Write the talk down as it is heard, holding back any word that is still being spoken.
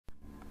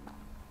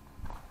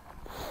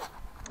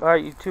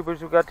Alright,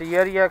 YouTubers, we got the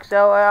Yeti XL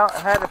out. I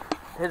had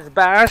his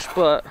bash,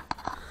 but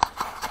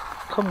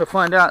come to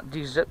find out,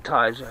 these zip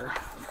ties are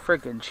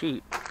freaking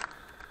cheap.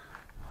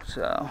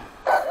 So,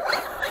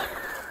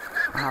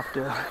 I have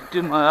to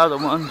do my other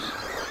ones.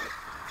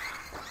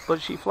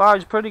 But she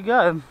flies pretty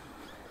good.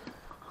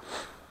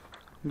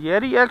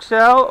 Yeti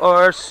XL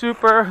or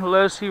Super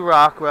Low-C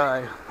Rock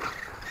Ride.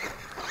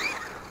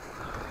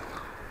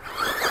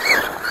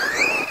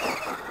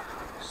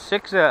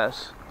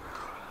 $6S.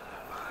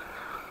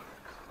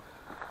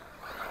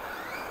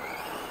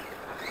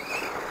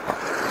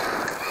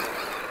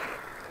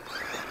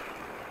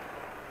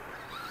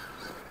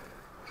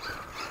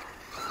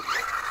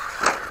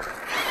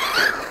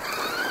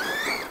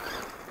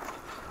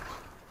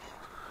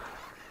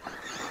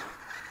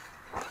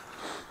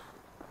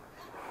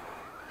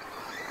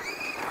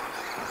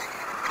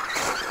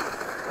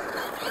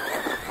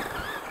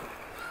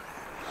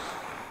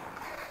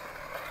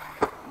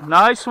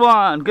 Nice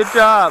one. Good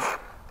job.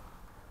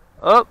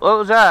 Oh, what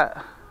was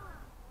that?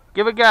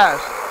 Give it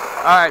gas.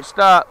 Alright,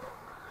 stop.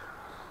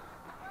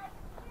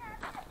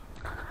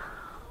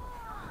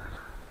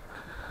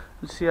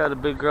 Let's see how the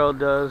big girl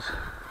does.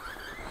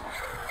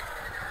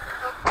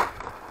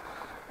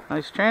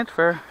 Nice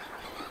transfer.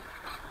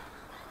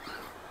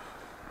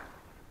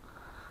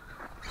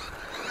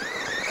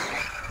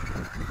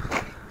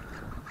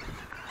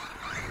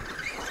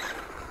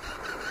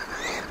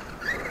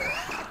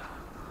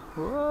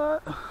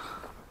 What?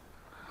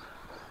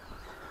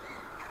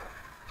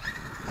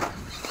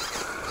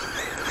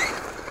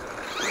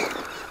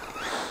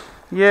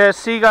 Yeah,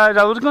 see guys,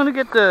 I was going to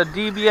get the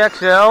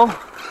DBXL,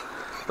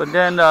 but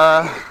then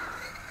I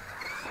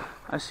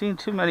seen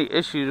too many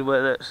issues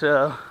with it,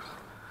 so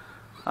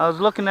I was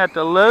looking at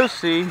the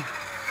low-C.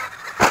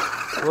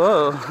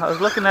 Whoa, I was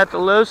looking at the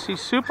low-C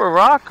Super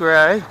Rock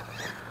Ray,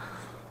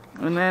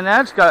 and then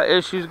that's got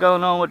issues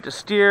going on with the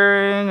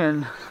steering,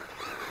 and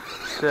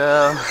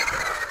so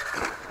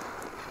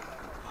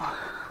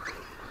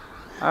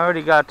I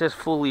already got this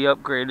fully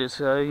upgraded,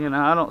 so you know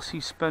I don't see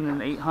spending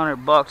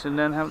 $800 and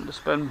then having to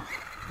spend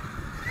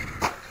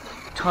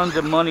tons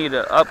of money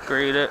to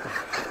upgrade it.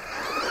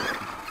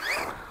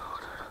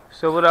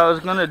 So what I was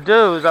gonna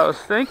do is I was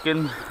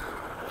thinking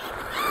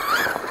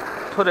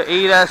put an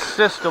 8S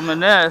system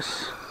in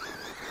this,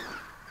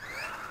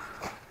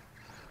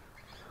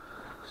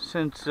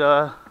 since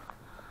I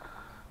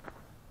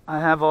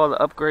have all the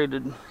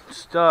upgraded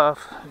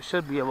stuff. I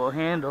should be able to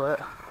handle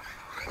it.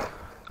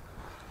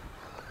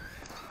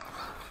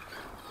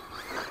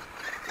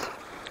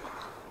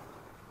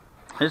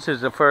 This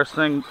is the first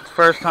time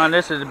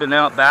this has been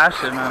out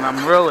bashing, and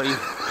I'm really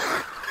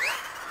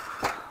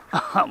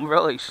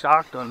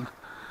shocked on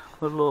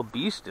what a little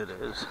beast it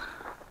is.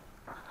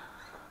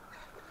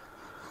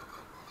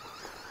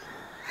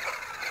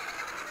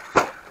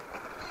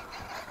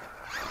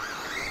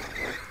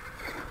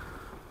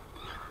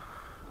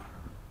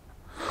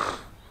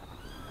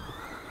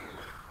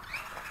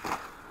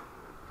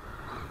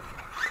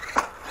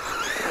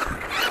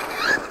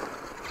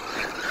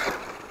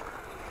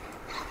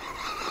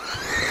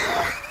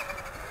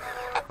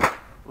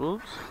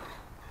 Oops.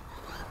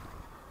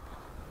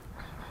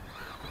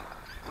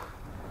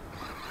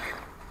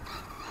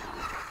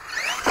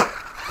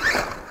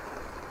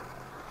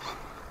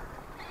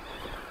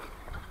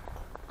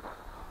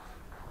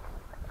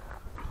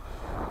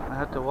 I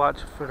have to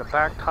watch for the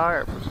back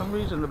tire. For some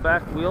reason the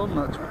back wheel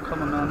nuts were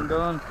coming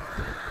undone.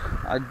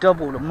 I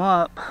doubled them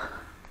up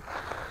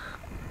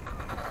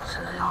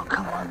so they don't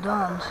come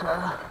undone,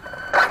 so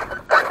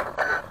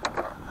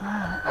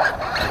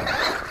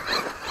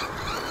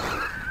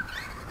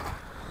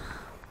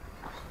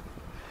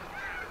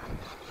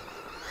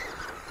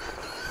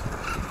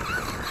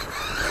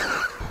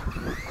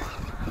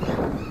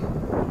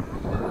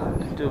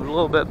do a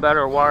little bit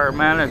better wire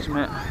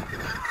management.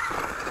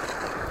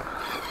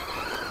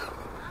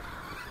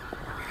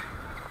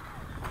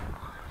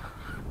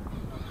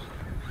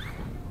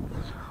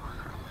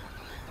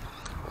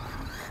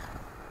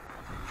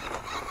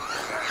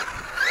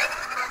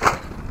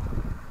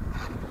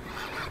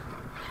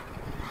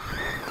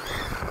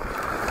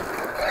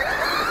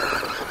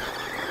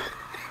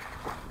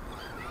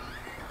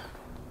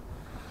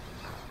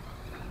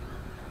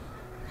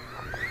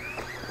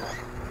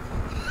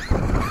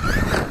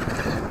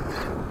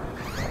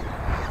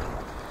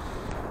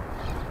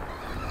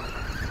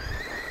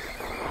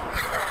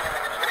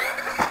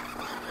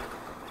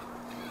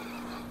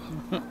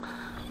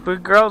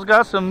 Big girl's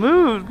got some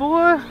moves,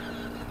 boy.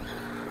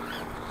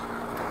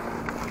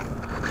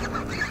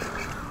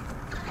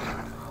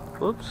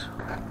 Whoops.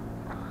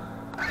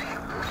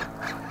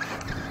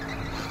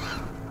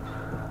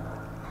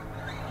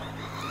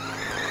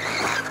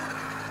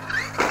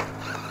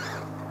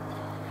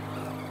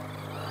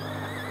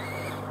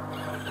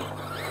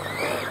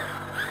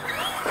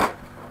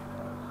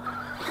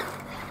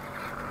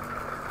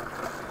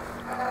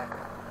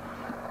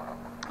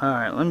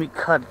 Alright, let me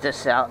cut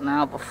this out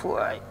now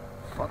before I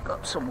fuck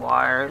up some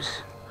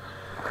wires.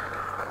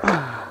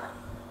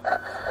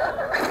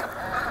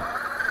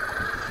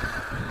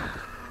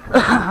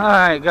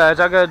 Alright guys,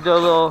 I gotta do a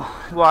little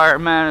wire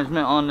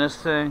management on this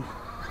thing.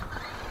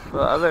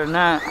 But other than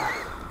that,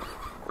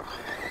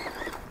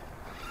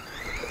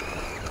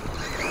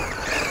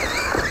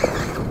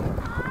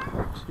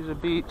 see the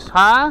beats,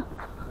 huh?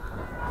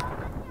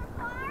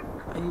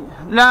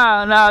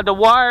 No, the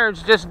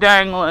wire's just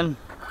dangling.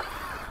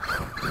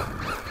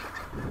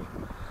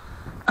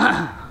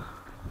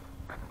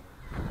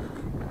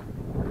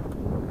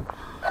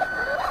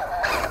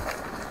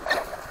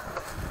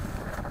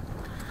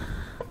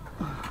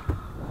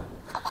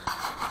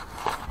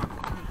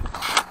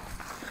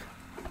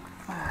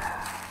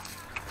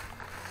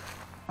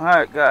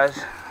 Alright guys,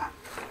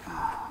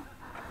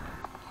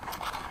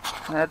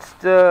 that's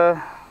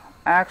the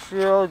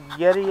Axial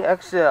Yeti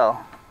XL.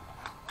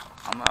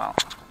 I'm out.